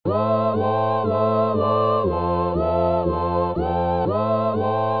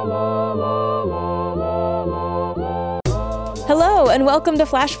and welcome to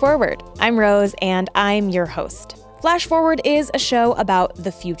Flash Forward. I'm Rose, and I'm your host. Flash Forward is a show about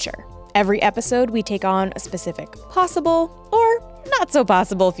the future. Every episode, we take on a specific possible or not so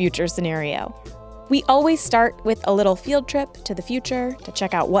possible future scenario. We always start with a little field trip to the future to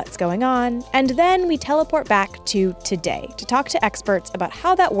check out what's going on, and then we teleport back to today to talk to experts about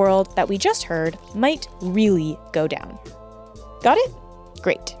how that world that we just heard might really go down. Got it?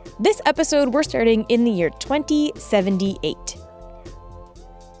 Great. This episode, we're starting in the year 2078.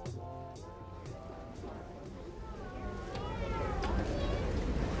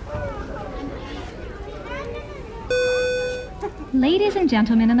 Ladies and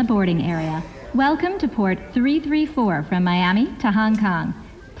gentlemen in the boarding area, welcome to port 334 from Miami to Hong Kong.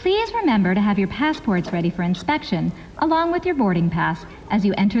 Please remember to have your passports ready for inspection, along with your boarding pass, as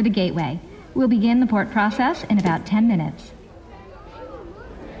you enter the gateway. We'll begin the port process in about 10 minutes.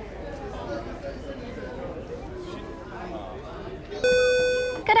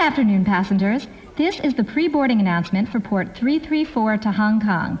 Good afternoon, passengers. This is the pre-boarding announcement for port 334 to Hong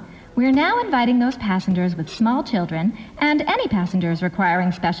Kong. We're now inviting those passengers with small children and any passengers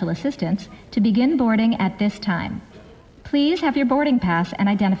requiring special assistance to begin boarding at this time. Please have your boarding pass and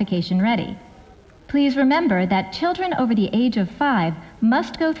identification ready. Please remember that children over the age of 5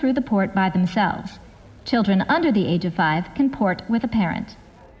 must go through the port by themselves. Children under the age of 5 can port with a parent.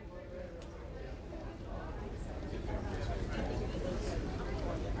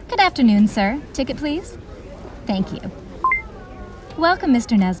 Good afternoon, sir. Ticket, please. Thank you. Welcome,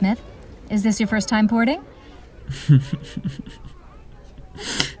 Mr. Nesmith. Is this your first time porting?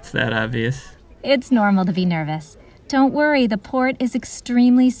 It's that obvious. It's normal to be nervous. Don't worry, the port is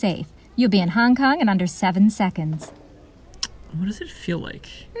extremely safe. You'll be in Hong Kong in under 7 seconds. What does it feel like?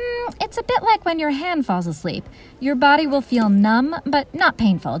 It's a bit like when your hand falls asleep. Your body will feel numb, but not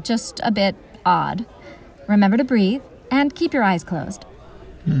painful, just a bit odd. Remember to breathe and keep your eyes closed.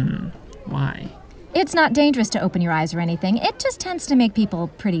 Why? It's not dangerous to open your eyes or anything. It just tends to make people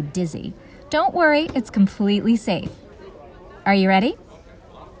pretty dizzy. Don't worry, it's completely safe. Are you ready?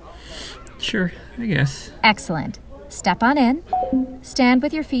 Sure, I guess. Excellent. Step on in. Stand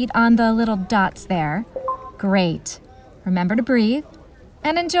with your feet on the little dots there. Great. Remember to breathe.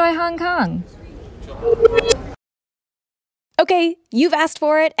 And enjoy Hong Kong. Okay, you've asked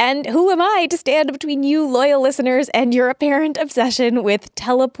for it, and who am I to stand between you loyal listeners and your apparent obsession with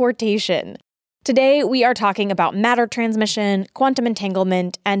teleportation? Today, we are talking about matter transmission, quantum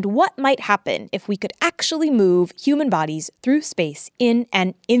entanglement, and what might happen if we could actually move human bodies through space in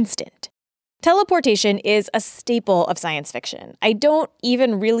an instant. Teleportation is a staple of science fiction. I don't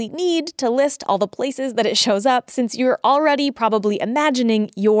even really need to list all the places that it shows up, since you're already probably imagining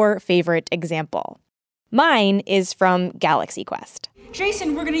your favorite example. Mine is from Galaxy Quest.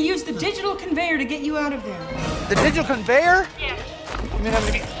 Jason, we're going to use the digital conveyor to get you out of there. The digital conveyor? Yeah. You mean I'm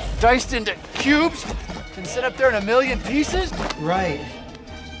going to be diced into cubes and set up there in a million pieces? Right.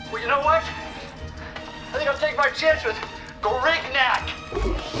 Well, you know what? I think I'll take my chance with Gorignac.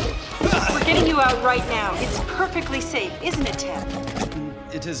 We're getting you out right now. It's perfectly safe, isn't it, Ted?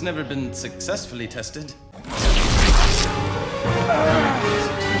 It has never been successfully tested.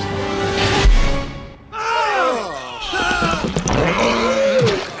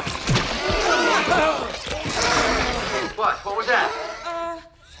 What was that?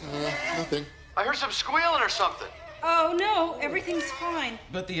 Nothing. I heard some squealing or something. Oh, no, everything's fine.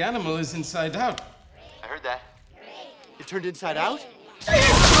 But the animal is inside out. I heard that. It turned inside out?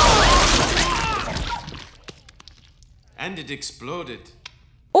 And it exploded.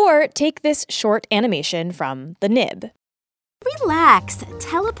 Or take this short animation from the nib. Relax.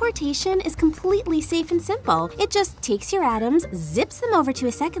 Teleportation is completely safe and simple. It just takes your atoms, zips them over to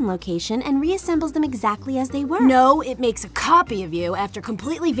a second location, and reassembles them exactly as they were. No, it makes a copy of you after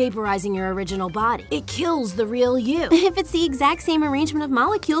completely vaporizing your original body. It kills the real you. If it's the exact same arrangement of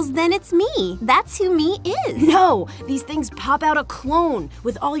molecules, then it's me. That's who me is. No, these things pop out a clone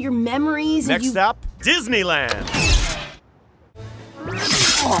with all your memories and Next up, Disneyland.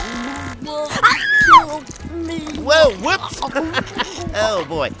 Whoa, whoops! Oh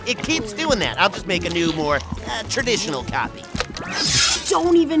boy, it keeps doing that. I'll just make a new, more traditional copy.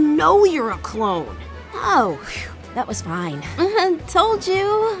 Don't even know you're a clone. Oh, That was fine. told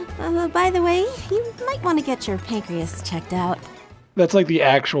you. By the way, you might want to get your pancreas checked out. That's like the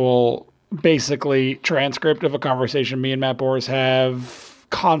actual, basically, transcript of a conversation me and Matt Boris have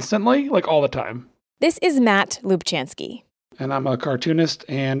constantly, like all the time. This is Matt Lubchansky. And I'm a cartoonist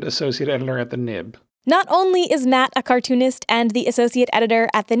and associate editor at The Nib. Not only is Matt a cartoonist and the associate editor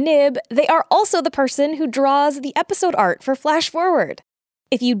at The Nib, they are also the person who draws the episode art for Flash Forward.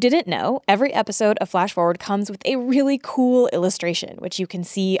 If you didn't know, every episode of Flash Forward comes with a really cool illustration, which you can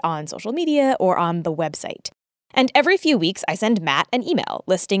see on social media or on the website. And every few weeks, I send Matt an email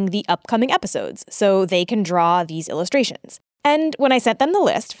listing the upcoming episodes so they can draw these illustrations. And when I sent them the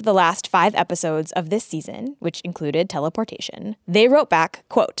list for the last 5 episodes of this season, which included teleportation, they wrote back,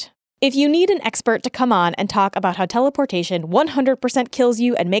 quote, "If you need an expert to come on and talk about how teleportation 100% kills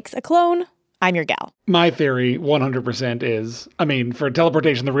you and makes a clone, I'm your gal." My theory 100% is, for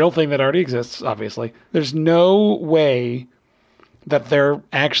teleportation, the real thing that already exists, obviously, there's no way that they're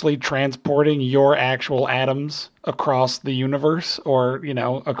actually transporting your actual atoms across the universe or,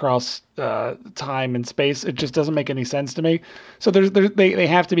 across time and space. It just doesn't make any sense to me. So they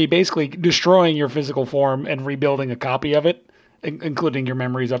have to be basically destroying your physical form and rebuilding a copy of it, including your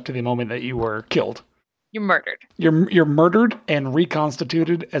memories up to the moment that you were killed. You're murdered. You're murdered and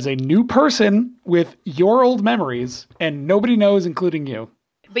reconstituted as a new person with your old memories, and nobody knows, including you.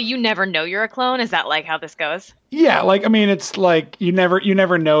 But you never know you're a clone? Is that like how this goes? Yeah, it's like you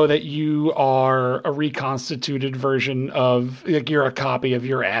never know that you are a reconstituted version of, like, you're a copy of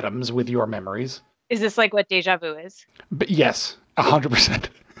your atoms with your memories. Is this like what deja vu is? But yes, 100%.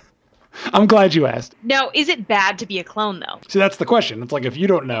 I'm glad you asked. Now, is it bad to be a clone, though? See, that's the question. It's like, if you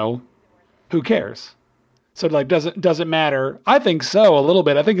don't know, who cares? So, like, does it matter? I think so, a little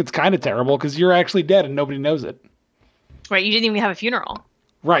bit. I think it's kind of terrible because you're actually dead and nobody knows it. Right, you didn't even have a funeral.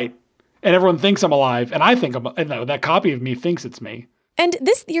 Right. And everyone thinks I'm alive, and I think that copy of me thinks it's me. And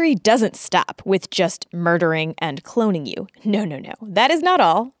this theory doesn't stop with just murdering and cloning you. No. That is not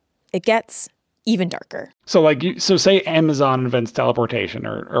all. It gets even darker. So, say Amazon invents teleportation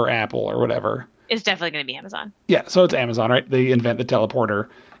or Apple or whatever. It's definitely going to be Amazon. Yeah, so it's Amazon, right? They invent the teleporter,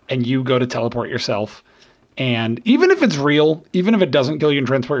 and you go to teleport yourself. And even if it's real, even if it doesn't kill you and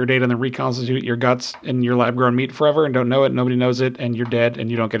transport your data and then reconstitute your guts and your lab-grown meat forever and don't know it, nobody knows it, and you're dead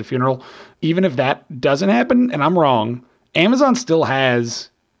and you don't get a funeral, even if that doesn't happen, and I'm wrong, Amazon still has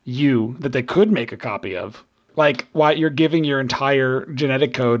you that they could make a copy of. Like, why you're giving your entire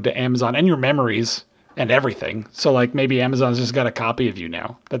genetic code to Amazon and your memories and everything. So, like, maybe Amazon's just got a copy of you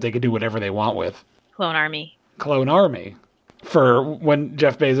now that they could do whatever they want with. Clone army. Clone army. For when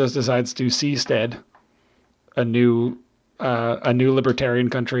Jeff Bezos decides to seastead a new libertarian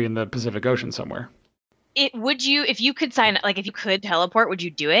country in the Pacific Ocean somewhere. If you could teleport, would you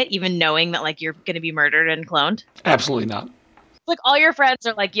do it, even knowing that, like, you're going to be murdered and cloned? Absolutely not. Like, all your friends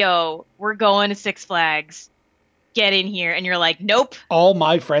are like, yo, we're going to Six Flags. Get in here. And you're like, nope. All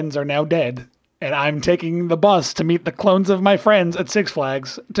my friends are now dead. And I'm taking the bus to meet the clones of my friends at Six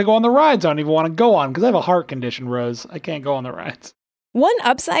Flags to go on the rides I don't even want to go on because I have a heart condition, Rose. I can't go on the rides. One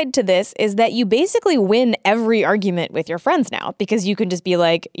upside to this is that you basically win every argument with your friends now because you can just be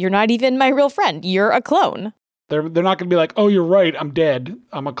like, you're not even my real friend. You're a clone. They're not going to be like, oh, you're right. I'm dead.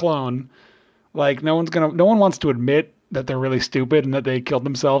 I'm a clone. Like, no one wants to admit that they're really stupid and that they killed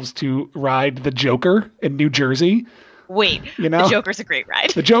themselves to ride the Joker in New Jersey. Wait, the Joker's a great ride.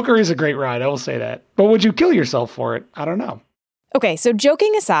 The Joker is a great ride. I will say that. But would you kill yourself for it? I don't know. Okay, so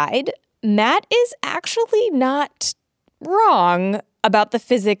joking aside, Matt is actually not wrong about the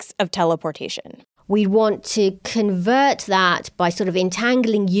physics of teleportation. We want to convert that by sort of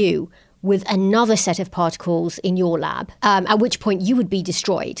entangling you with another set of particles in your lab, at which point you would be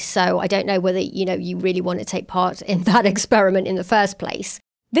destroyed. So I don't know whether, you really want to take part in that experiment in the first place.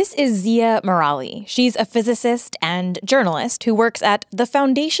 This is Zia Morali. She's a physicist and journalist who works at the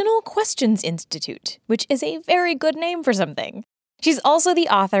Foundational Questions Institute, which is a very good name for something. She's also the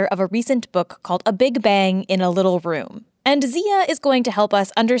author of a recent book called A Big Bang in a Little Room. And Zia is going to help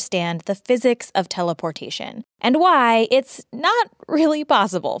us understand the physics of teleportation and why it's not really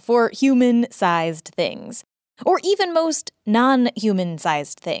possible for human-sized things, or even most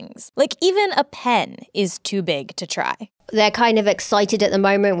non-human-sized things. Like, even a pen is too big to try. They're kind of excited at the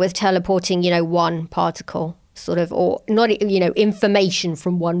moment with teleporting, one particle. Sort of, or not, information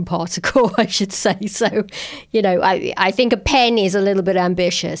from one particle, I should say. So, I think a pen is a little bit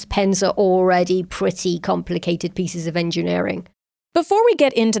ambitious. Pens are already pretty complicated pieces of engineering. Before we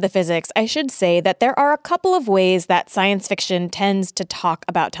get into the physics, I should say that there are a couple of ways that science fiction tends to talk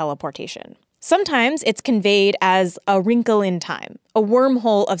about teleportation. Sometimes it's conveyed as a wrinkle in time, a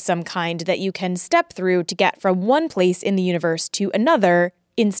wormhole of some kind that you can step through to get from one place in the universe to another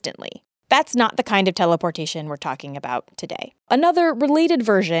instantly. That's not the kind of teleportation we're talking about today. Another related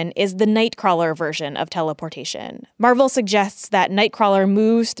version is the Nightcrawler version of teleportation. Marvel suggests that Nightcrawler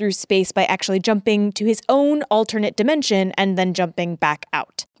moves through space by actually jumping to his own alternate dimension and then jumping back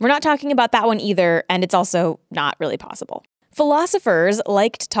out. We're not talking about that one either, and it's also not really possible. Philosophers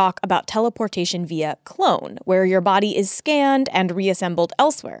like to talk about teleportation via clone, where your body is scanned and reassembled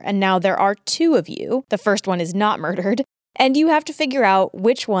elsewhere, and now there are two of you. The first one is not murdered, and you have to figure out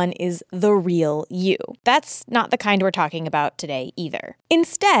which one is the real you. That's not the kind we're talking about today either.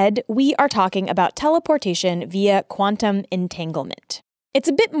 Instead, we are talking about teleportation via quantum entanglement. It's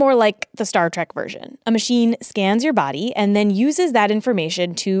a bit more like the Star Trek version. A machine scans your body and then uses that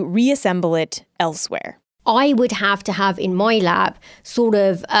information to reassemble it elsewhere. I would have to have in my lab sort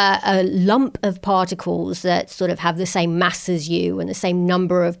of a lump of particles that sort of have the same mass as you and the same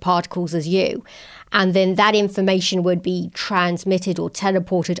number of particles as you. And then that information would be transmitted or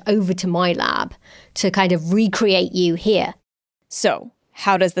teleported over to my lab to kind of recreate you here. So,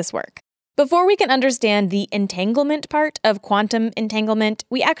 how does this work? Before we can understand the entanglement part of quantum entanglement,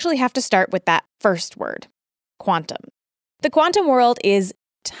 we actually have to start with that first word, quantum. The quantum world is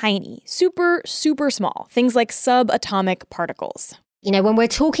tiny, super, super small, things like subatomic particles. You know, when we're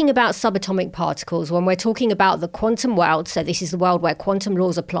talking about subatomic particles, when we're talking about the quantum world, so this is the world where quantum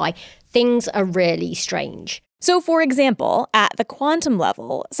laws apply, things are really strange. So, for example, at the quantum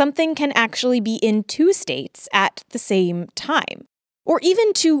level, something can actually be in two states at the same time, or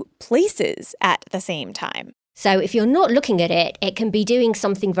even two places at the same time. So if you're not looking at it, it can be doing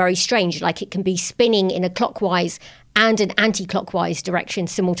something very strange, like it can be spinning in a clockwise and an anti-clockwise direction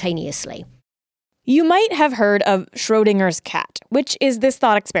simultaneously. You might have heard of Schrodinger's cat, which is this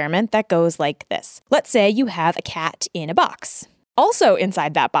thought experiment that goes like this. Let's say you have a cat in a box. Also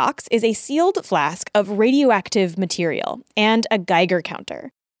inside that box is a sealed flask of radioactive material and a Geiger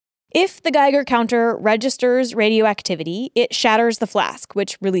counter. If the Geiger counter registers radioactivity, it shatters the flask,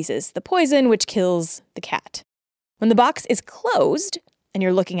 which releases the poison, which kills the cat. When the box is closed, and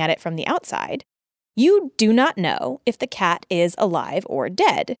you're looking at it from the outside, you do not know if the cat is alive or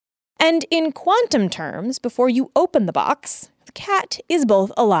dead. And in quantum terms, before you open the box, the cat is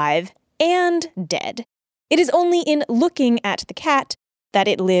both alive and dead. It is only in looking at the cat that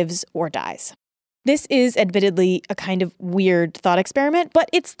it lives or dies. This is admittedly a kind of weird thought experiment, but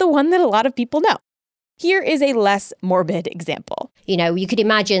it's the one that a lot of people know. Here is a less morbid example. You know, you could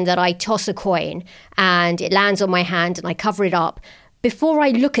imagine that I toss a coin and it lands on my hand and I cover it up. Before I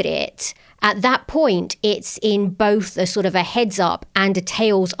look at it, at that point, it's in both a sort of a heads up and a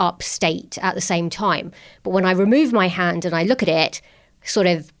tails up state at the same time. But when I remove my hand and I look at it, sort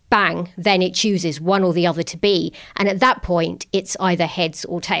of bang, then it chooses one or the other to be. And at that point, it's either heads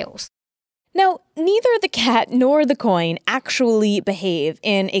or tails. Now, neither the cat nor the coin actually behave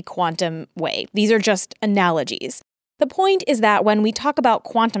in a quantum way. These are just analogies. The point is that when we talk about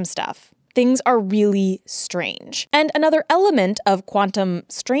quantum stuff, things are really strange. And another element of quantum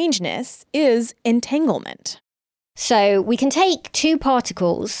strangeness is entanglement. So we can take two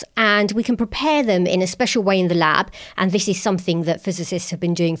particles and we can prepare them in a special way in the lab. And this is something that physicists have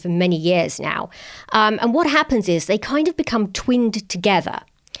been doing for many years now. And what happens is they kind of become twinned together.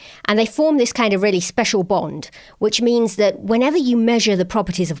 And they form this kind of really special bond, which means that whenever you measure the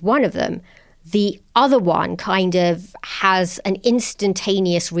properties of one of them, the other one kind of has an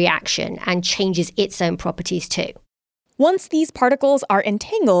instantaneous reaction and changes its own properties too. Once these particles are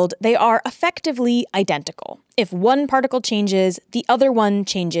entangled, they are effectively identical. If one particle changes, the other one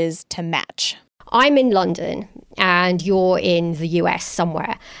changes to match. I'm in London and you're in the US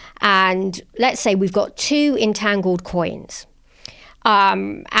somewhere. And let's say we've got two entangled coins.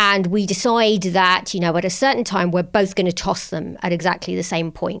 And we decide that, at a certain time, we're both going to toss them at exactly the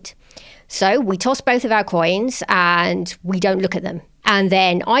same point. So we toss both of our coins and we don't look at them. And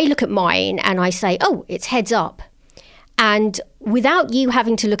then I look at mine and I say, oh, it's heads up. And without you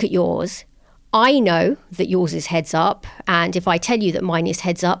having to look at yours, I know that yours is heads up. And if I tell you that mine is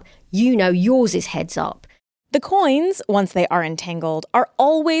heads up, you know yours is heads up. The coins, once they are entangled, are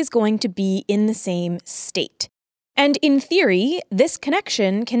always going to be in the same state. And in theory, this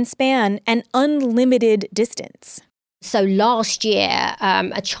connection can span an unlimited distance. So last year,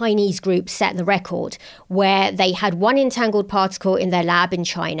 a Chinese group set the record where they had one entangled particle in their lab in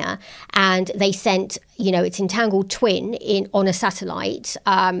China, and they sent, its entangled twin on a satellite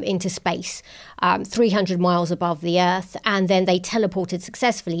into space, 300 miles above the Earth, and then they teleported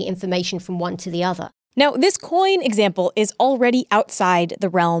successfully information from one to the other. Now, this coin example is already outside the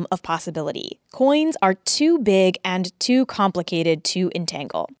realm of possibility. Coins are too big and too complicated to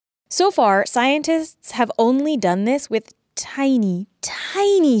entangle. So far, scientists have only done this with tiny,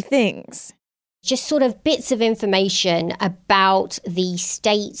 tiny things. Just sort of bits of information about the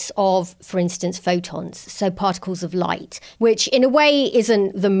states of, for instance, photons, so particles of light, which in a way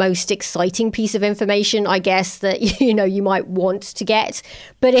isn't the most exciting piece of information, I guess, that you might want to get.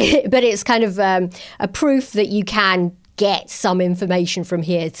 But it's kind of a proof that you can get some information from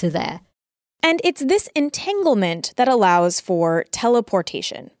here to there. And it's this entanglement that allows for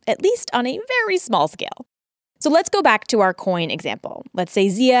teleportation, at least on a very small scale. So let's go back to our coin example. Let's say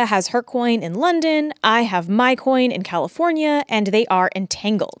Zia has her coin in London, I have my coin in California, and they are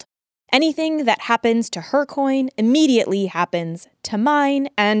entangled. Anything that happens to her coin immediately happens to mine,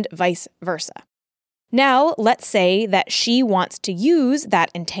 and vice versa. Now, let's say that she wants to use that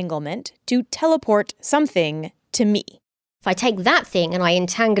entanglement to teleport something to me. If I take that thing and I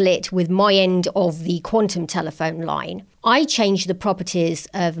entangle it with my end of the quantum telephone line, I change the properties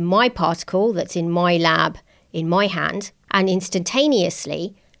of my particle that's in my lab in my hand, and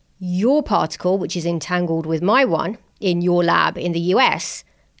instantaneously, your particle, which is entangled with my one in your lab in the US,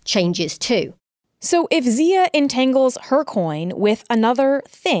 changes too. So if Zia entangles her coin with another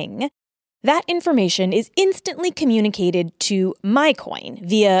thing, that information is instantly communicated to my coin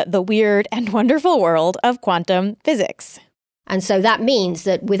via the weird and wonderful world of quantum physics. And so that means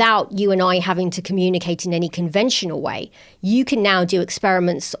that without you and I having to communicate in any conventional way, you can now do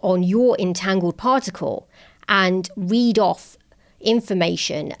experiments on your entangled particle and read off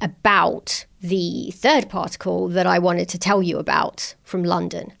information about the third particle that I wanted to tell you about from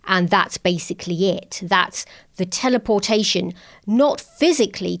London. And that's basically it. That's the teleportation, not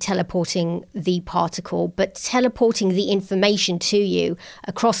physically teleporting the particle, but teleporting the information to you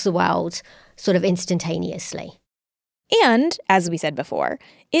across the world sort of instantaneously. And, as we said before,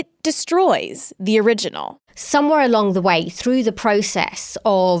 it destroys the original. Somewhere along the way, through the process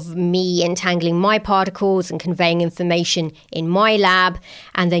of me entangling my particles and conveying information in my lab,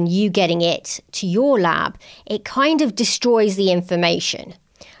 and then you getting it to your lab, it kind of destroys the information.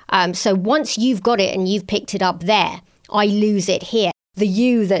 So once you've got it and you've picked it up there, I lose it here. The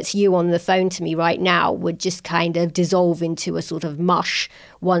you that's you on the phone to me right now would just kind of dissolve into a sort of mush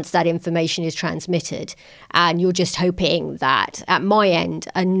once that information is transmitted. And you're just hoping that at my end,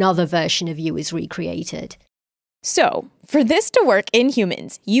 another version of you is recreated. So, for this to work in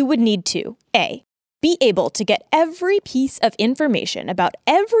humans, you would need to, A, be able to get every piece of information about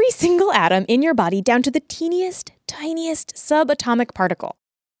every single atom in your body down to the teeniest, tiniest subatomic particle,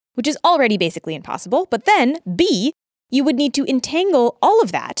 which is already basically impossible. But then, B, you would need to entangle all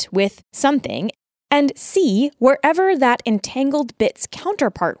of that with something, and C, wherever that entangled bit's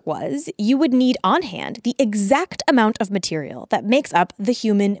counterpart was, you would need on hand the exact amount of material that makes up the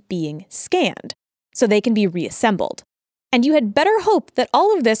human being scanned, so they can be reassembled. And you had better hope that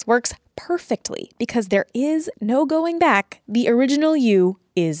all of this works perfectly, because there is no going back. The original you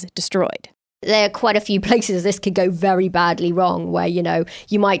is destroyed. There are quite a few places this could go very badly wrong where, you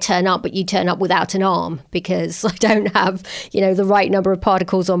might turn up, but you turn up without an arm because I don't have, the right number of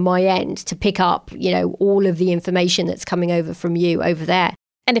particles on my end to pick up, all of the information that's coming over from you over there.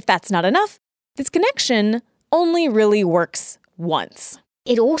 And if that's not enough, this connection only really works once.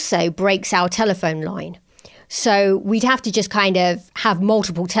 It also breaks our telephone line. So we'd have to just kind of have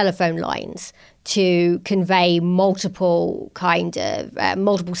multiple telephone lines to convey multiple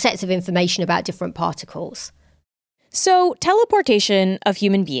sets of information about different particles. So teleportation of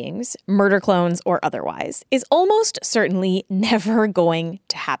human beings, murder clones or otherwise, is almost certainly never going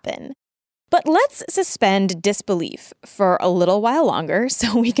to happen. But let's suspend disbelief for a little while longer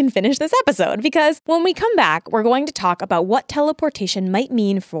so we can finish this episode, because when we come back, we're going to talk about what teleportation might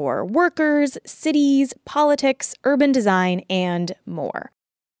mean for workers, cities, politics, urban design, and more.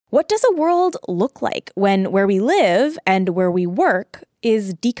 What does a world look like when where we live and where we work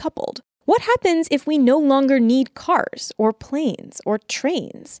is decoupled? What happens if we no longer need cars or planes or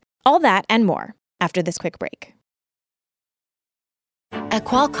trains? All that and more after this quick break. At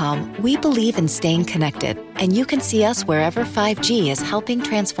Qualcomm, we believe in staying connected, and you can see us wherever 5G is helping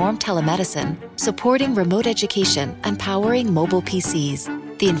transform telemedicine, supporting remote education, and powering mobile PCs.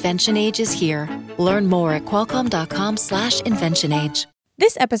 The invention age is here. Learn more at qualcomm.com/inventionage.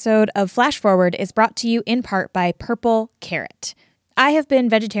 This episode of Flash Forward is brought to you in part by Purple Carrot. I have been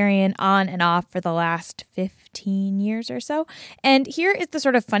vegetarian on and off for the last 15 years or so, and here is the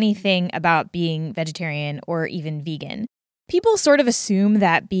sort of funny thing about being vegetarian or even vegan. People sort of assume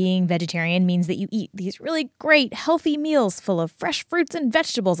that being vegetarian means that you eat these really great, healthy meals full of fresh fruits and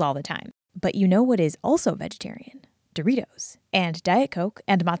vegetables all the time. But you know what is also vegetarian? Doritos, and Diet Coke,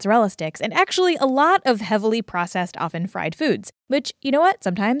 and mozzarella sticks, and actually a lot of heavily processed, often fried foods. Which, you know what?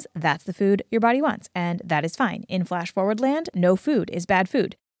 Sometimes that's the food your body wants, and that is fine. In Flash Forward land, no food is bad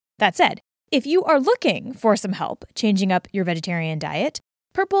food. That said, if you are looking for some help changing up your vegetarian diet,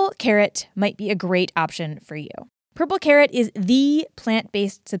 Purple Carrot might be a great option for you. Purple Carrot is the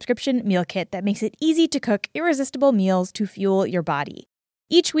plant-based subscription meal kit that makes it easy to cook irresistible meals to fuel your body.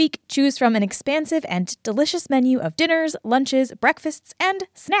 Each week, choose from an expansive and delicious menu of dinners, lunches, breakfasts, and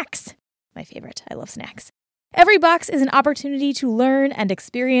snacks. My favorite. I love snacks. Every box is an opportunity to learn and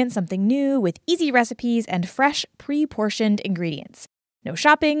experience something new with easy recipes and fresh, pre-portioned ingredients. No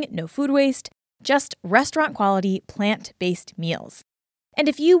shopping, no food waste, just restaurant-quality, plant-based meals. And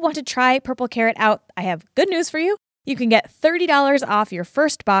if you want to try Purple Carrot out, I have good news for you. You can get $30 off your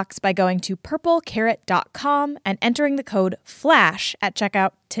first box by going to purplecarrot.com and entering the code FLASH at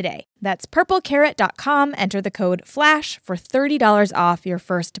checkout today. That's purplecarrot.com. Enter the code FLASH for $30 off your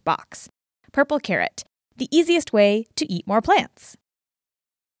first box. Purple Carrot, the easiest way to eat more plants.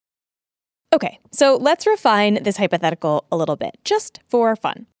 Okay, so let's refine this hypothetical a little bit, just for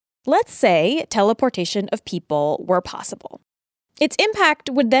fun. Let's say teleportation of people were possible. Its impact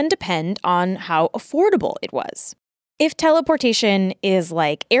would then depend on how affordable it was. If teleportation is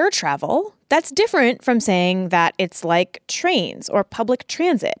like air travel, that's different from saying that it's like trains or public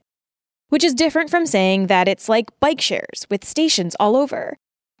transit, which is different from saying that it's like bike shares with stations all over.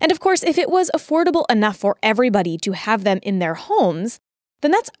 And of course, if it was affordable enough for everybody to have them in their homes,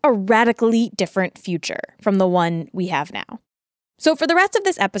 then that's a radically different future from the one we have now. So for the rest of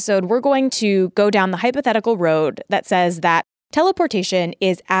this episode, we're going to go down the hypothetical road that says that teleportation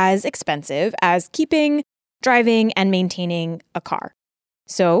is as expensive as keeping, driving, and maintaining a car.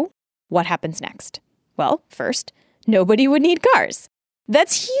 So what happens next? Well, first, nobody would need cars.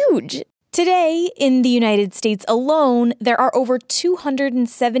 That's huge. Today, in the United States alone, there are over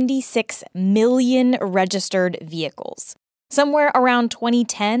 276 million registered vehicles. Somewhere around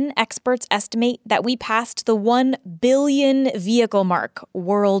 2010, experts estimate that we passed the 1 billion vehicle mark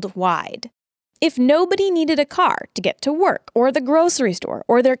worldwide. If nobody needed a car to get to work or the grocery store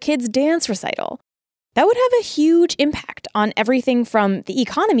or their kids' dance recital, that would have a huge impact on everything from the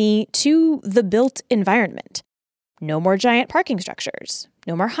economy to the built environment. No more giant parking structures,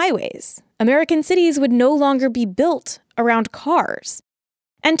 no more highways. American cities would no longer be built around cars.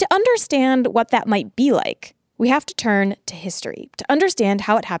 And to understand what that might be like, we have to turn to history to understand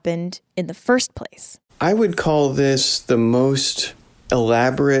how it happened in the first place. I would call this the most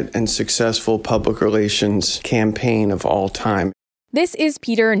elaborate and successful public relations campaign of all time. This is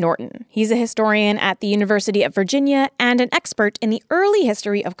Peter Norton. He's a historian at the University of Virginia and an expert in the early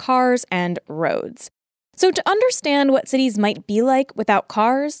history of cars and roads. So to understand what cities might be like without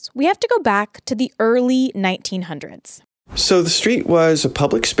cars, we have to go back to the early 1900s. So the street was a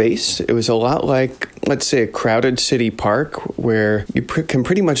public space. It was a lot like, let's say, a crowded city park where you can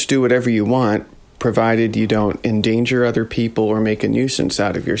pretty much do whatever you want, provided you don't endanger other people or make a nuisance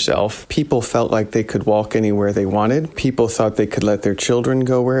out of yourself. People felt like they could walk anywhere they wanted. People thought they could let their children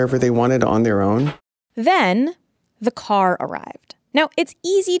go wherever they wanted on their own. Then the car arrived. Now, it's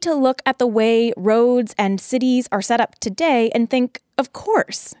easy to look at the way roads and cities are set up today and think, of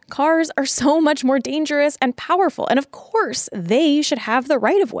course, cars are so much more dangerous and powerful, and of course, they should have the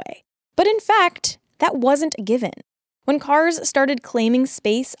right of way. But in fact, that wasn't a given. When cars started claiming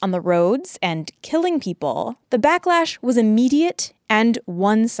space on the roads and killing people, the backlash was immediate and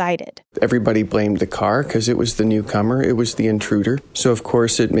one-sided. Everybody blamed the car because it was the newcomer, it was the intruder. So of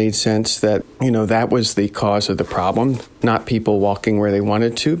course it made sense that, that was the cause of the problem, not people walking where they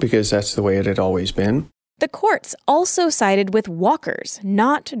wanted to, because that's the way it had always been. The courts also sided with walkers,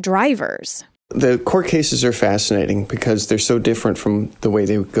 not drivers. The court cases are fascinating because they're so different from the way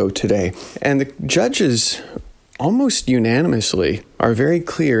they go today. And the judges almost unanimously are very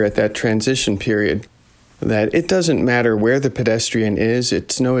clear at that transition period that it doesn't matter where the pedestrian is.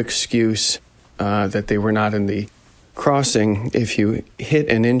 It's no excuse that they were not in the crossing. If you hit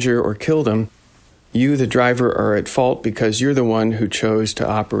and injure or kill them, you, the driver, are at fault because you're the one who chose to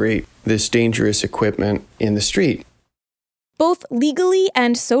operate this dangerous equipment in the street. Both legally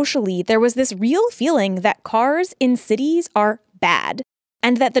and socially, there was this real feeling that cars in cities are bad,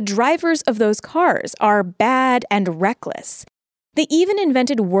 and that the drivers of those cars are bad and reckless. They even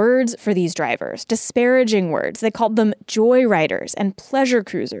invented words for these drivers, disparaging words. They called them joyriders and pleasure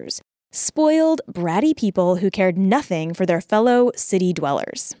cruisers, spoiled, bratty people who cared nothing for their fellow city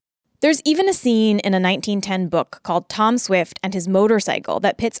dwellers. There's even a scene in a 1910 book called Tom Swift and His Motorcycle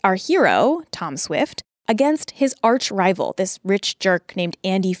that pits our hero, Tom Swift, against his arch rival, this rich jerk named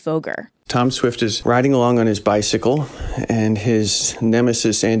Andy Foger. Tom Swift is riding along on his bicycle, and his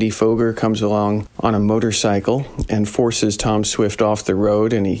nemesis, Andy Foger, comes along on a motorcycle and forces Tom Swift off the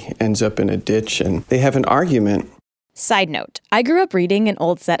road, and he ends up in a ditch, and they have an argument. Side note, I grew up reading an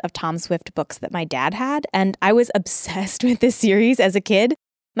old set of Tom Swift books that my dad had, and I was obsessed with this series as a kid.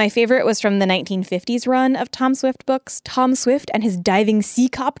 My favorite was from the 1950s run of Tom Swift books, Tom Swift and His Diving Sea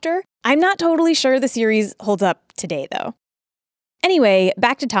Copter. I'm not totally sure the series holds up today, though. Anyway,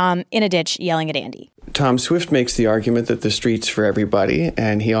 back to Tom in a ditch yelling at Andy. Tom Swift makes the argument that the street's for everybody,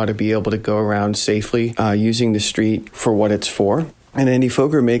 and he ought to be able to go around safely using the street for what it's for. And Andy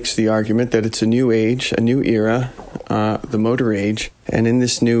Foger makes the argument that it's a new age, a new era, the motor age. And in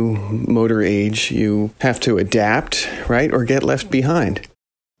this new motor age, you have to adapt, right, or get left behind.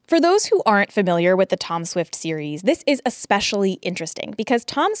 For those who aren't familiar with the Tom Swift series, this is especially interesting because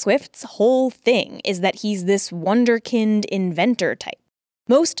Tom Swift's whole thing is that he's this wonderkind inventor type.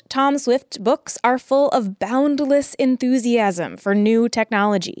 Most Tom Swift books are full of boundless enthusiasm for new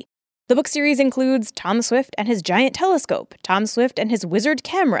technology. The book series includes Tom Swift and his giant telescope, Tom Swift and his wizard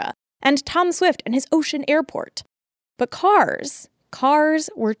camera, and Tom Swift and his ocean airport. But cars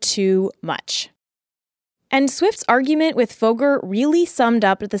were too much. And Swift's argument with Foger really summed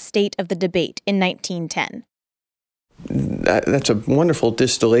up the state of the debate in 1910. That's a wonderful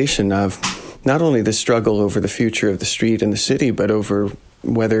distillation of not only the struggle over the future of the street and the city, but over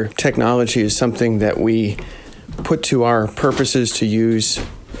whether technology is something that we put to our purposes to use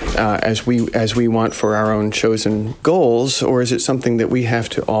as we want for our own chosen goals, or is it something that we have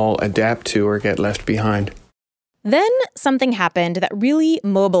to all adapt to or get left behind? Then something happened that really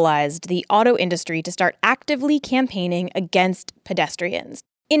mobilized the auto industry to start actively campaigning against pedestrians.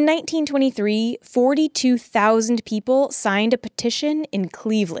 In 1923, 42,000 people signed a petition in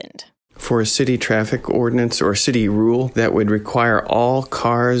Cleveland for a city traffic ordinance or city rule that would require all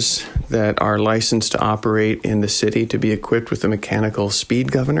cars that are licensed to operate in the city to be equipped with a mechanical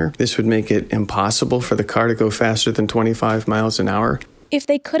speed governor. This would make it impossible for the car to go faster than 25 miles an hour. If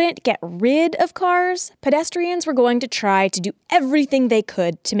they couldn't get rid of cars, pedestrians were going to try to do everything they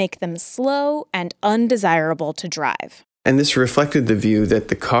could to make them slow and undesirable to drive. And this reflected the view that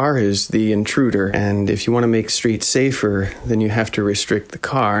the car is the intruder, and if you want to make streets safer, then you have to restrict the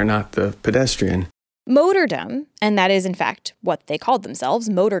car, not the pedestrian. Motordom, and that is in fact what they called themselves,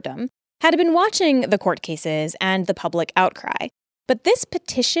 Motordom, had been watching the court cases and the public outcry. But this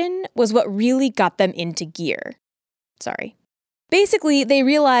petition was what really got them into gear. Basically, they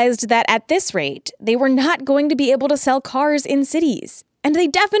realized that at this rate, they were not going to be able to sell cars in cities. And they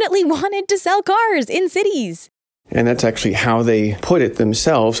definitely wanted to sell cars in cities. And that's actually how they put it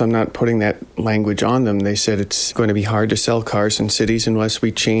themselves. I'm not putting that language on them. They said it's going to be hard to sell cars in cities unless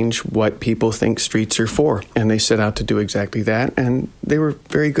we change what people think streets are for. And they set out to do exactly that, and they were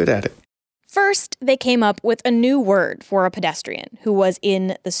very good at it. First, they came up with a new word for a pedestrian who was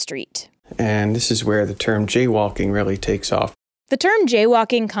in the street. And this is where the term jaywalking really takes off. The term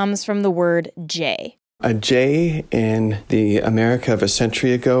jaywalking comes from the word jay. A jay in the America of a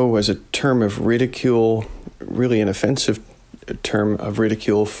century ago was a term of ridicule, really an offensive term of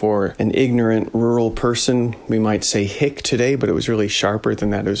ridicule for an ignorant rural person. We might say hick today, but it was really sharper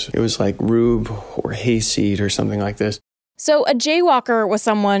than that. It was like rube or hayseed or something like this. So a jaywalker was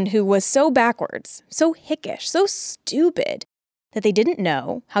someone who was so backwards, so hickish, so stupid that they didn't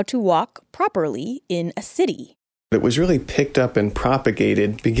know how to walk properly in a city. It was really picked up and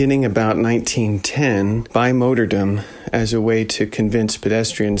propagated beginning about 1910 by Motordom as a way to convince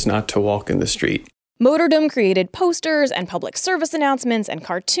pedestrians not to walk in the street. Motordom created posters and public service announcements and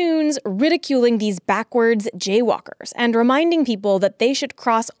cartoons ridiculing these backwards jaywalkers and reminding people that they should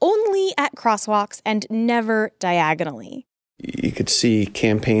cross only at crosswalks and never diagonally. You could see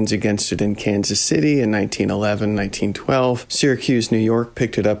campaigns against it in Kansas City in 1911, 1912. Syracuse, New York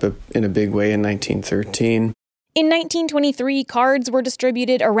picked it up in a big way in 1913. In 1923, cards were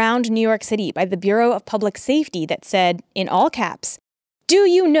distributed around New York City by the Bureau of Public Safety that said, in all caps, "Do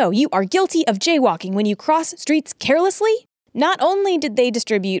you know you are guilty of jaywalking when you cross streets carelessly?" Not only did they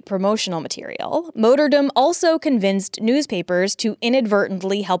distribute promotional material, Motordom also convinced newspapers to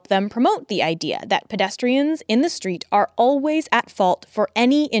inadvertently help them promote the idea that pedestrians in the street are always at fault for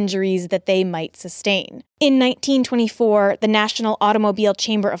any injuries that they might sustain. In 1924, the National Automobile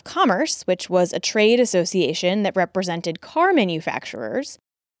Chamber of Commerce, which was a trade association that represented car manufacturers,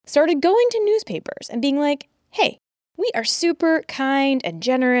 started going to newspapers and being like, "Hey, we are super kind and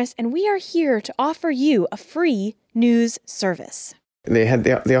generous, and we are here to offer you a free news service." They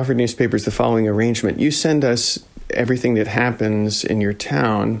offered newspapers the following arrangement. You send us everything that happens in your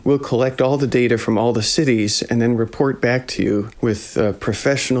town. We'll collect all the data from all the cities and then report back to you with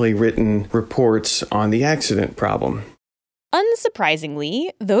professionally written reports on the accident problem. Unsurprisingly,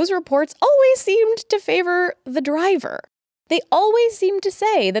 those reports always seemed to favor the driver. They always seemed to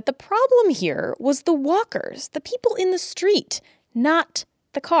say that the problem here was the walkers, the people in the street, not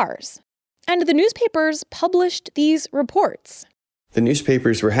the cars. And the newspapers published these reports. The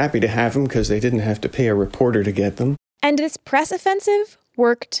newspapers were happy to have them because they didn't have to pay a reporter to get them. And this press offensive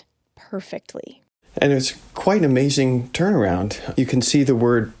worked perfectly. And it's quite an amazing turnaround. You can see the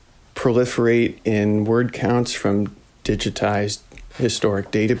word proliferate in word counts from digitized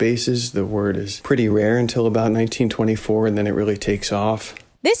historic databases. The word is pretty rare until about 1924, and then it really takes off.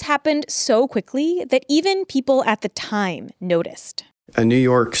 This happened so quickly that even people at the time noticed. A New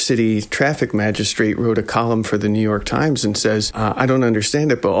York City traffic magistrate wrote a column for the New York Times and says, I don't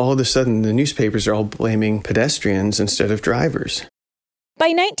understand it, but all of a sudden the newspapers are all blaming pedestrians instead of drivers. By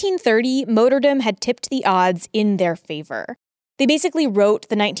 1930, motordom had tipped the odds in their favor. They basically wrote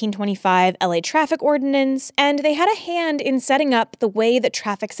the 1925 LA traffic ordinance, and they had a hand in setting up the way that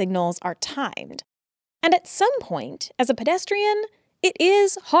traffic signals are timed. And at some point, as a pedestrian, it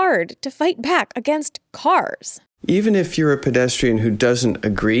is hard to fight back against cars. Even if you're a pedestrian who doesn't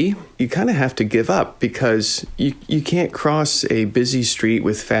agree, you kind of have to give up because you can't cross a busy street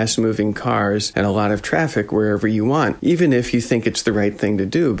with fast-moving cars and a lot of traffic wherever you want, even if you think it's the right thing to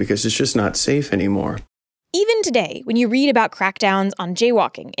do, because it's just not safe anymore. Even today, when you read about crackdowns on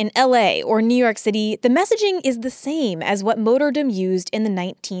jaywalking in LA or New York City, the messaging is the same as what motordom used in the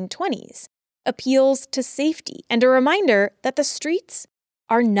 1920s. Appeals to safety and a reminder that the streets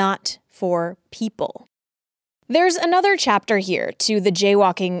are not for people. There's another chapter here to the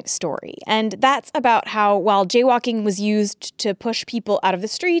jaywalking story, and that's about how while jaywalking was used to push people out of the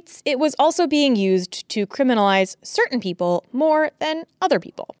streets, it was also being used to criminalize certain people more than other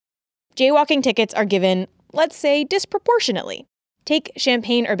people. Jaywalking tickets are given, let's say, disproportionately. Take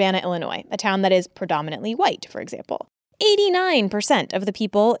Champaign-Urbana, Illinois, a town that is predominantly white, for example. 89% of the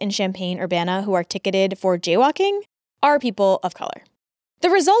people in Champaign-Urbana who are ticketed for jaywalking are people of color. The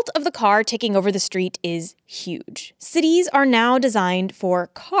result of the car taking over the street is huge. Cities are now designed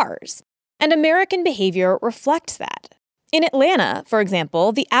for cars, and American behavior reflects that. In Atlanta, for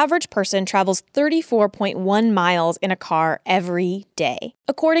example, the average person travels 34.1 miles in a car every day.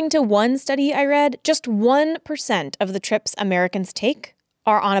 According to one study I read, just 1% of the trips Americans take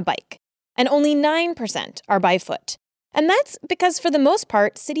are on a bike, and only 9% are by foot. And that's because, for the most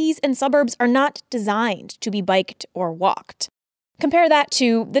part, cities and suburbs are not designed to be biked or walked. Compare that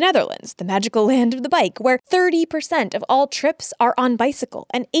to the Netherlands, the magical land of the bike, where 30% of all trips are on bicycle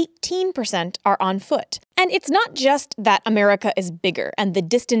and 18% are on foot. And it's not just that America is bigger and the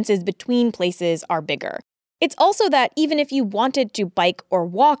distances between places are bigger. It's also that even if you wanted to bike or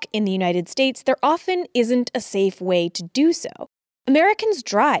walk in the United States, there often isn't a safe way to do so. Americans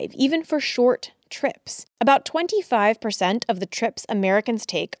drive, even for short trips. About 25% of the trips Americans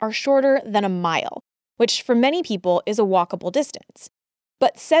take are shorter than a mile, which for many people is a walkable distance.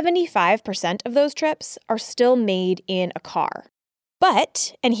 But 75% of those trips are still made in a car.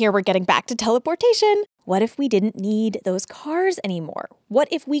 But, and here we're getting back to teleportation, what if we didn't need those cars anymore? What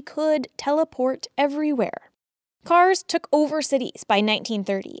if we could teleport everywhere? Cars took over cities by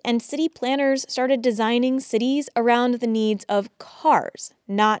 1930, and city planners started designing cities around the needs of cars,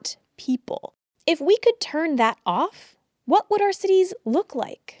 not people. If we could turn that off, what would our cities look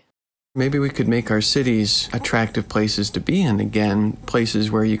like? Maybe we could make our cities attractive places to be in again, places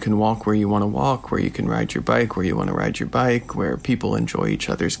where you can walk where you want to walk, where you can ride your bike where you want to ride your bike, where people enjoy each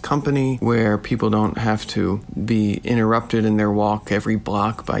other's company, where people don't have to be interrupted in their walk every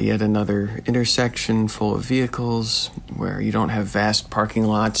block by yet another intersection full of vehicles, where you don't have vast parking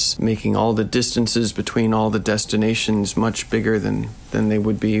lots making all the distances between all the destinations much bigger than they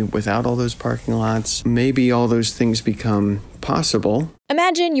would be without all those parking lots. Maybe all those things become possible.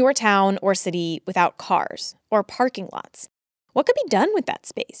 Imagine your town or city without cars or parking lots. What could be done with that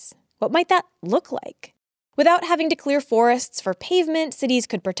space? What might that look like? Without having to clear forests for pavement, cities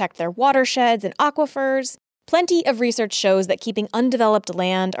could protect their watersheds and aquifers. Plenty of research shows that keeping undeveloped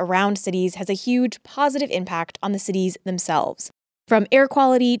land around cities has a huge positive impact on the cities themselves, from air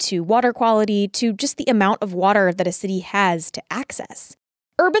quality to water quality to just the amount of water that a city has to access.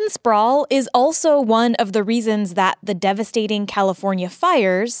 Urban sprawl is also one of the reasons that the devastating California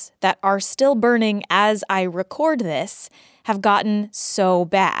fires that are still burning as I record this have gotten so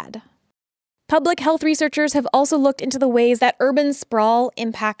bad. Public health researchers have also looked into the ways that urban sprawl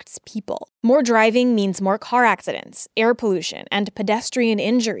impacts people. More driving means more car accidents, air pollution, and pedestrian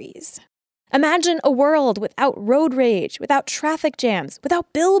injuries. Imagine a world without road rage, without traffic jams,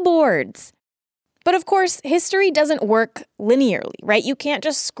 without billboards. But of course, history doesn't work linearly, right? You can't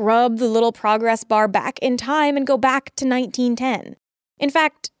just scrub the little progress bar back in time and go back to 1910. In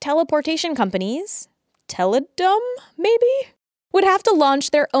fact, teleportation companies, Teledum, maybe, would have to launch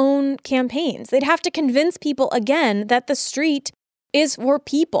their own campaigns. They'd have to convince people again that the street is for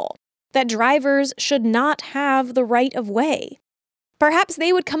people, that drivers should not have the right of way. Perhaps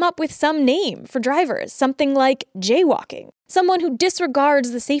they would come up with some name for drivers, something like jaywalking, someone who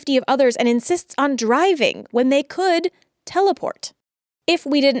disregards the safety of others and insists on driving when they could teleport. If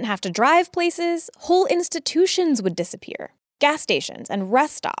we didn't have to drive places, whole institutions would disappear. Gas stations and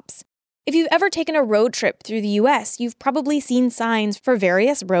rest stops. If you've ever taken a road trip through the US, you've probably seen signs for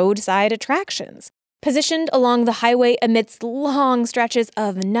various roadside attractions, positioned along the highway amidst long stretches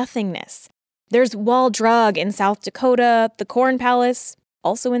of nothingness. There's Wall Drug in South Dakota, the Corn Palace,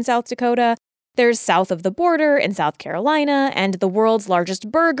 also in South Dakota. There's South of the Border in South Carolina, and the world's largest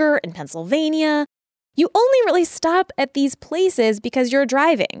burger in Pennsylvania. You only really stop at these places because you're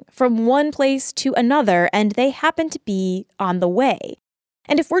driving from one place to another, and they happen to be on the way.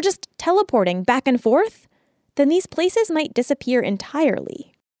 And if we're just teleporting back and forth, then these places might disappear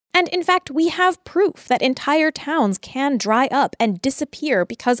entirely. And in fact, we have proof that entire towns can dry up and disappear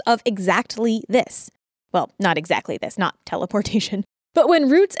because of exactly this. Well, not exactly this, not teleportation. But when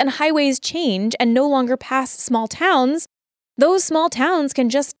routes and highways change and no longer pass small towns, those small towns can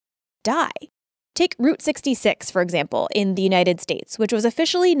just die. Take Route 66, for example, in the United States, which was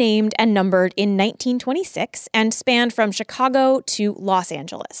officially named and numbered in 1926 and spanned from Chicago to Los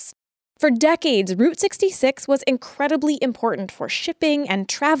Angeles. For decades, Route 66 was incredibly important for shipping and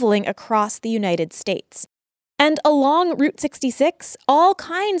traveling across the United States. And along Route 66, all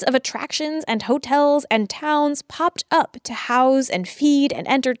kinds of attractions and hotels and towns popped up to house and feed and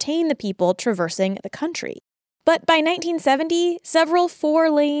entertain the people traversing the country. But by 1970, several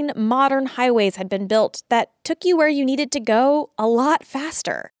 4-lane modern highways had been built that took you where you needed to go a lot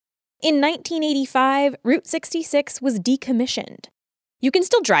faster. In 1985, Route 66 was decommissioned. You can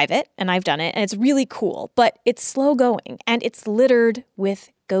still drive it, and I've done it, and it's really cool, but it's slow going, and it's littered with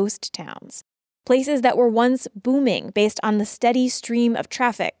ghost towns. Places that were once booming based on the steady stream of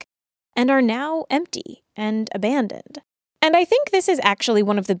traffic, and are now empty and abandoned. And I think this is actually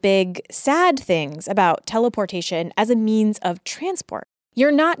one of the big, sad things about teleportation as a means of transport.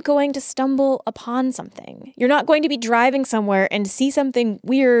 You're not going to stumble upon something. You're not going to be driving somewhere and see something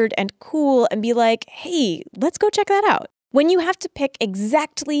weird and cool and be like, hey, let's go check that out. When you have to pick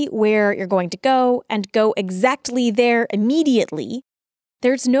exactly where you're going to go and go exactly there immediately,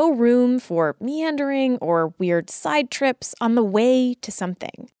 there's no room for meandering or weird side trips on the way to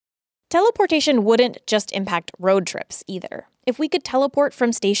something. Teleportation wouldn't just impact road trips either. If we could teleport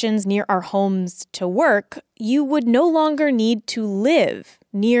from stations near our homes to work, you would no longer need to live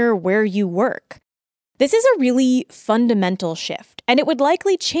near where you work. This is a really fundamental shift, and it would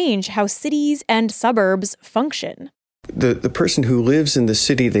likely change how cities and suburbs function. The person who lives in the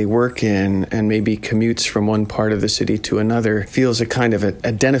city they work in and maybe commutes from one part of the city to another feels a kind of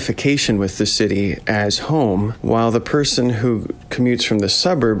identification with the city as home, while the person who commutes from the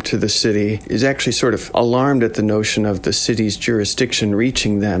suburb to the city is actually sort of alarmed at the notion of the city's jurisdiction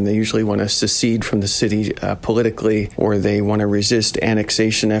reaching them. They usually want to secede from the city politically, or they want to resist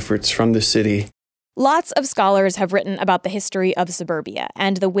annexation efforts from the city. Lots of scholars have written about the history of suburbia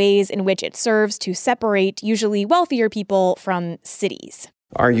and the ways in which it serves to separate usually wealthier people from cities.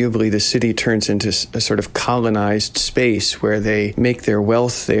 Arguably, the city turns into a sort of colonized space where they make their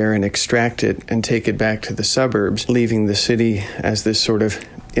wealth there and extract it and take it back to the suburbs, leaving the city as this sort of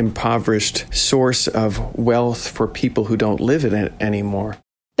impoverished source of wealth for people who don't live in it anymore.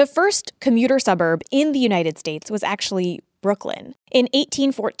 The first commuter suburb in the United States was actually Brooklyn. In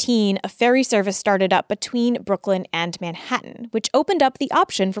 1814, a ferry service started up between Brooklyn and Manhattan, which opened up the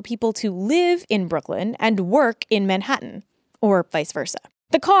option for people to live in Brooklyn and work in Manhattan, or vice versa.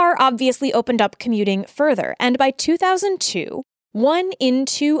 The car obviously opened up commuting further, and by 2002, 1 in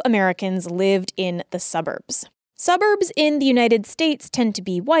 2 Americans lived in the suburbs. Suburbs in the United States tend to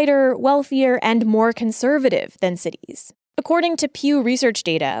be whiter, wealthier, and more conservative than cities. According to Pew Research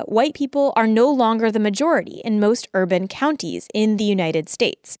data, white people are no longer the majority in most urban counties in the United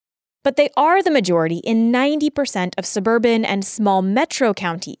States. But they are the majority in 90% of suburban and small metro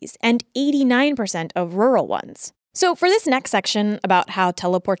counties and 89% of rural ones. So for this next section about how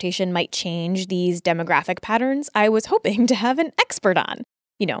teleportation might change these demographic patterns, I was hoping to have an expert on,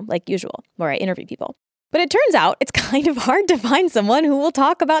 like usual, where I interview people. But it turns out it's kind of hard to find someone who will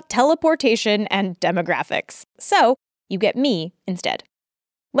talk about teleportation and demographics. So you get me instead.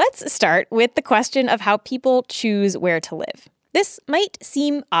 Let's start with the question of how people choose where to live. This might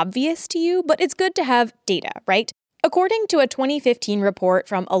seem obvious to you, but it's good to have data, right? According to a 2015 report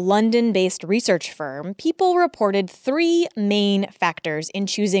from a London-based research firm, people reported 3 main factors in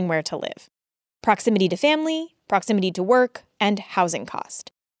choosing where to live: proximity to family, proximity to work, and housing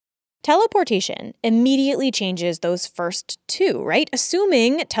cost. Teleportation immediately changes those first 2, right?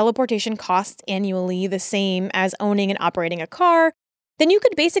 Assuming teleportation costs annually the same as owning and operating a car, then you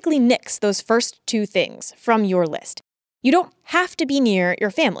could basically nix those first two things from your list. You don't have to be near your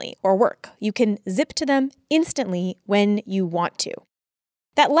family or work. You can zip to them instantly when you want to.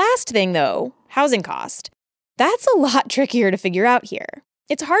 That last thing, though, housing cost, that's a lot trickier to figure out here.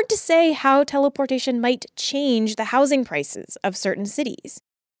 It's hard to say how teleportation might change the housing prices of certain cities.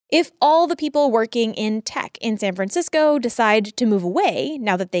 If all the people working in tech in San Francisco decide to move away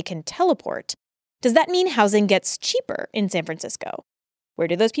now that they can teleport, does that mean housing gets cheaper in San Francisco? Where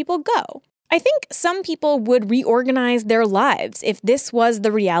do those people go? I think some people would reorganize their lives if this was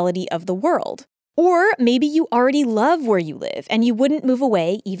the reality of the world. Or maybe you already love where you live and you wouldn't move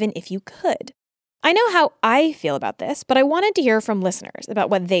away even if you could. I know how I feel about this, but I wanted to hear from listeners about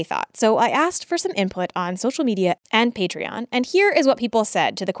what they thought. So I asked for some input on social media and Patreon, and here is what people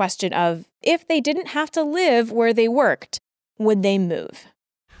said to the question of, if they didn't have to live where they worked, would they move?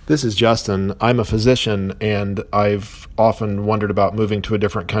 This is Justin. I'm a physician, and I've often wondered about moving to a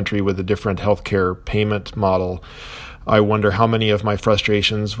different country with a different healthcare payment model. I wonder how many of my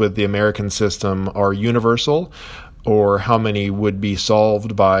frustrations with the American system are universal, or how many would be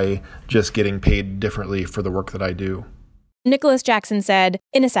solved by just getting paid differently for the work that I do. Nicholas Jackson said,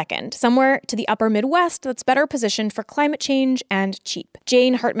 in a second, somewhere to the upper Midwest that's better positioned for climate change and cheap.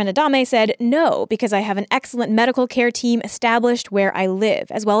 Jane Hartman-Adame said, no, because I have an excellent medical care team established where I live,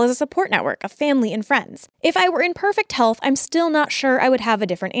 as well as a support network of family and friends. If I were in perfect health, I'm still not sure I would have a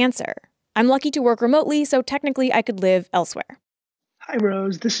different answer. I'm lucky to work remotely, so technically I could live elsewhere. Hi,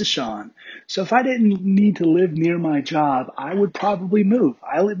 Rose. This is Sean. So if I didn't need to live near my job, I would probably move.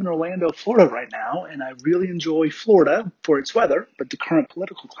 I live in Orlando, Florida right now, and I really enjoy Florida for its weather, but the current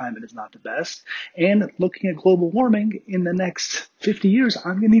political climate is not the best. And looking at global warming, in the next 50 years,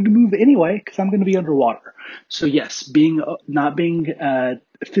 I'm going to need to move anyway because I'm going to be underwater. So yes, not being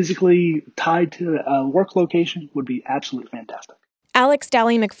physically tied to a work location would be absolutely fantastic. Alex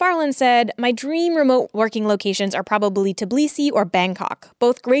Dally McFarland said, my dream remote working locations are probably Tbilisi or Bangkok.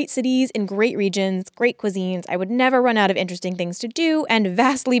 Both great cities in great regions, great cuisines. I would never run out of interesting things to do, and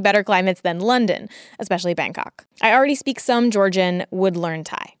vastly better climates than London, especially Bangkok. I already speak some Georgian, would learn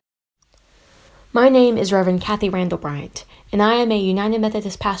Thai. My name is Reverend Kathy Randall Bryant, and I am a United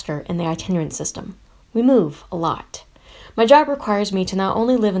Methodist pastor in the itinerant system. We move a lot. My job requires me to not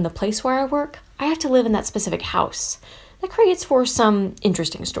only live in the place where I work, I have to live in that specific house. That creates for some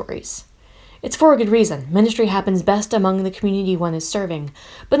interesting stories. It's for a good reason. Ministry happens best among the community one is serving,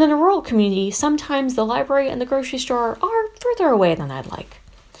 but in a rural community, sometimes the library and the grocery store are further away than I'd like.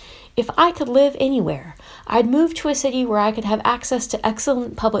 If I could live anywhere, I'd move to a city where I could have access to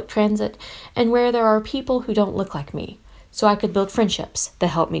excellent public transit and where there are people who don't look like me, so I could build friendships that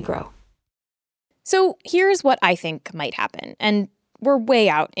help me grow. So here's what I think might happen, and we're way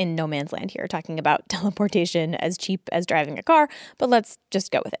out in no man's land here, talking about teleportation as cheap as driving a car, but let's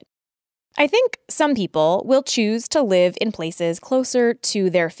just go with it. I think some people will choose to live in places closer to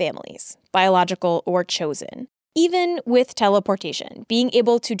their families, biological or chosen. Even with teleportation, being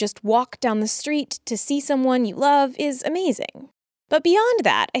able to just walk down the street to see someone you love is amazing. But beyond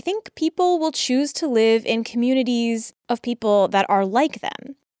that, I think people will choose to live in communities of people that are like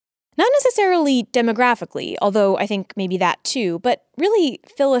them. Not necessarily demographically, although I think maybe that too, but really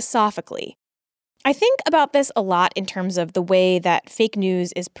philosophically. I think about this a lot in terms of the way that fake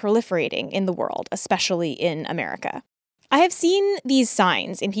news is proliferating in the world, especially in America. I have seen these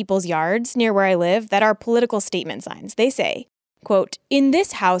signs in people's yards near where I live that are political statement signs. They say, quote, in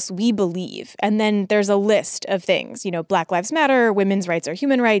this house we believe, and then there's a list of things, Black Lives Matter, women's rights are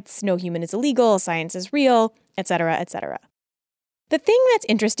human rights, no human is illegal, science is real, etc., etc. The thing that's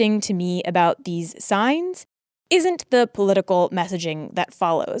interesting to me about these signs isn't the political messaging that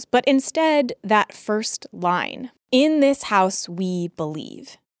follows, but instead that first line, in this house we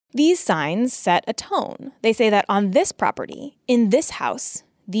believe. These signs set a tone. They say that on this property, in this house,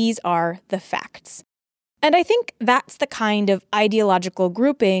 these are the facts. And I think that's the kind of ideological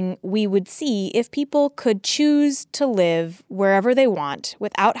grouping we would see if people could choose to live wherever they want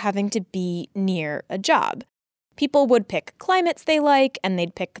without having to be near a job. People would pick climates they like, and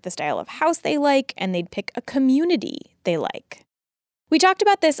they'd pick the style of house they like, and they'd pick a community they like. We talked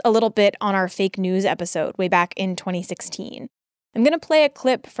about this a little bit on our fake news episode way back in 2016. I'm going to play a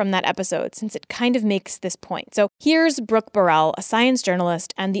clip from that episode since it kind of makes this point. So here's Brooke Burrell, a science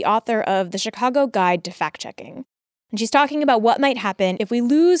journalist and the author of The Chicago Guide to Fact-Checking. And she's talking about what might happen if we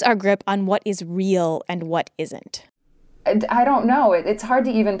lose our grip on what is real and what isn't. I don't know. It's hard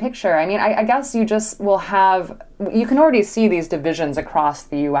to even picture. I mean, I guess you just will have, you can already see these divisions across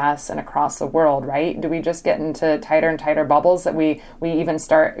the U.S. and across the world, right? Do we just get into tighter and tighter bubbles that we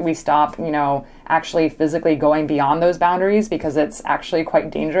stop, actually physically going beyond those boundaries because it's actually quite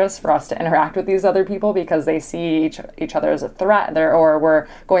dangerous for us to interact with these other people because they see each other as a threat or we're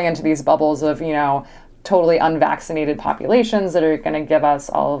going into these bubbles of, totally unvaccinated populations that are going to give us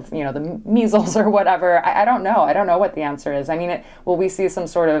all of, the measles or whatever. I don't know. I don't know what the answer is. I mean, will we see some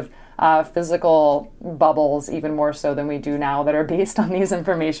sort of physical bubbles even more so than we do now that are based on these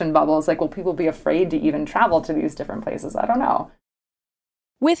information bubbles? Like, will people be afraid to even travel to these different places? I don't know.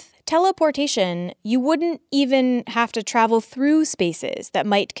 With teleportation, you wouldn't even have to travel through spaces that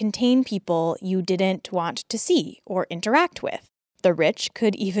might contain people you didn't want to see or interact with. The rich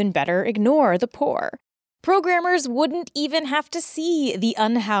could even better ignore the poor. Programmers wouldn't even have to see the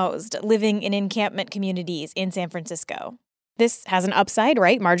unhoused living in encampment communities in San Francisco. This has an upside,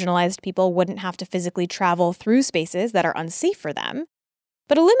 right? Marginalized people wouldn't have to physically travel through spaces that are unsafe for them.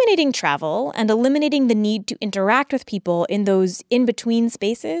 But eliminating travel and eliminating the need to interact with people in those in-between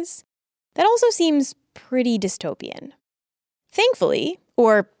spaces, that also seems pretty dystopian. Thankfully,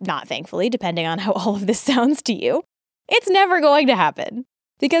 or not thankfully, depending on how all of this sounds to you, it's never going to happen.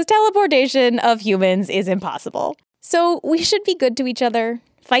 Because teleportation of humans is impossible. So we should be good to each other,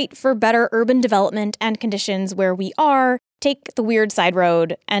 fight for better urban development and conditions where we are, take the weird side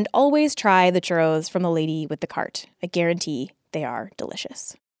road, and always try the churros from the lady with the cart. I guarantee they are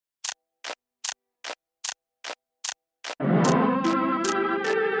delicious.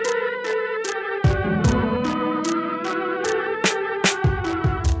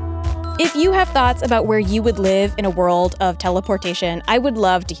 If you have thoughts about where you would live in a world of teleportation, I would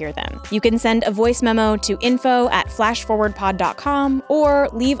love to hear them. You can send a voice memo to info@flashforwardpod.com or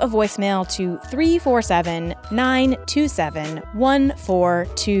leave a voicemail to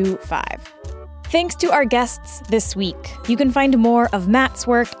 347-927-1425. Thanks to our guests this week. You can find more of Matt's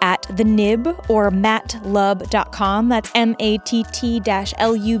work at The Nib or mattlub.com. That's MATT-LUB.com.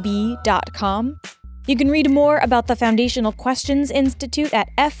 You can read more about the Foundational Questions Institute at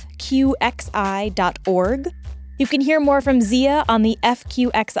fqxi.org. You can hear more from Zia on the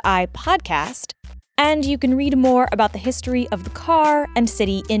FQXI podcast. And you can read more about the history of the car and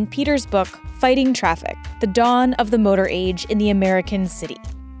city in Peter's book, Fighting Traffic, The Dawn of the Motor Age in the American City.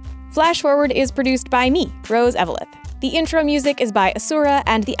 Flash Forward is produced by me, Rose Eveleth. The intro music is by Asura,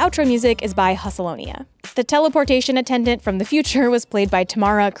 and the outro music is by Hustleonia. The teleportation attendant from the future was played by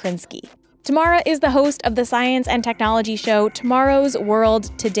Tamara Krinsky. Tamara is the host of the science and technology show Tomorrow's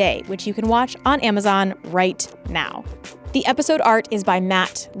World Today, which you can watch on Amazon right now. The episode art is by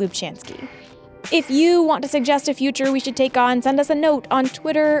Matt Lubchansky. If you want to suggest a future we should take on, send us a note on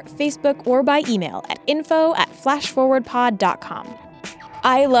Twitter, Facebook, or by email at info@flashforwardpod.com.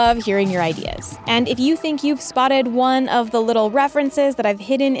 I love hearing your ideas. And if you think you've spotted one of the little references that I've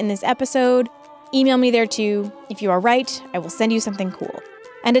hidden in this episode, email me there too. If you are right, I will send you something cool.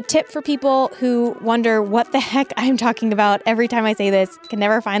 And a tip for people who wonder what the heck I'm talking about every time I say this, can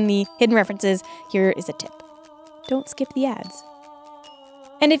never find the hidden references, here is a tip. Don't skip the ads.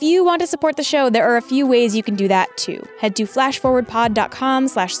 And if you want to support the show, there are a few ways you can do that too. Head to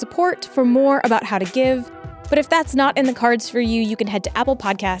flashforwardpod.com/support for more about how to give. But if that's not in the cards for you, you can head to Apple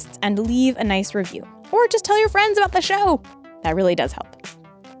Podcasts and leave a nice review. Or just tell your friends about the show. That really does help.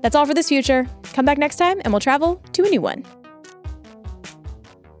 That's all for this future. Come back next time and we'll travel to a new one.